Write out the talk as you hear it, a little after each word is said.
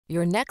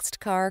Your next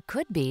car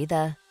could be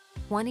the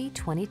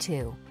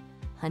 2022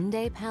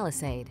 Hyundai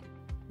Palisade.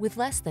 With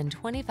less than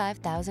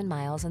 25,000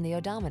 miles on the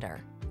odometer,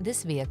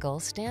 this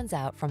vehicle stands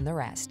out from the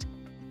rest.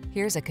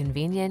 Here's a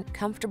convenient,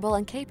 comfortable,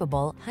 and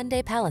capable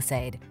Hyundai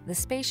Palisade, the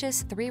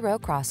spacious 3-row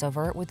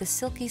crossover with a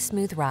silky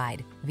smooth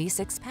ride,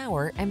 V6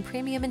 power, and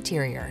premium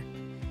interior.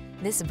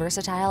 This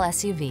versatile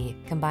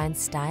SUV combines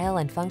style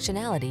and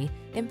functionality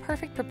in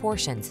perfect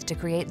proportions to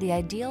create the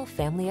ideal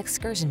family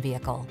excursion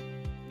vehicle.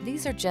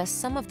 These are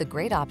just some of the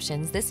great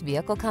options this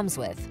vehicle comes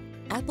with: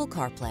 Apple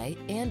CarPlay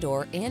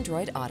and/or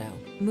Android Auto,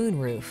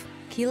 moonroof,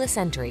 keyless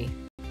entry,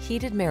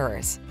 heated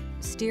mirrors,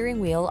 steering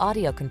wheel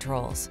audio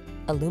controls,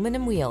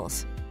 aluminum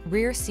wheels,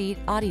 rear seat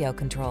audio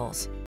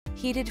controls,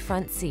 heated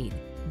front seat,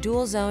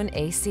 dual zone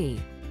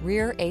AC,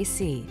 rear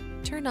AC.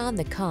 Turn on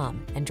the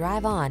calm and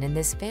drive on in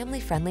this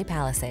family-friendly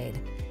Palisade.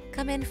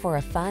 Come in for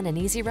a fun and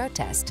easy road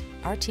test.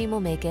 Our team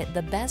will make it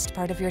the best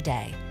part of your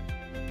day.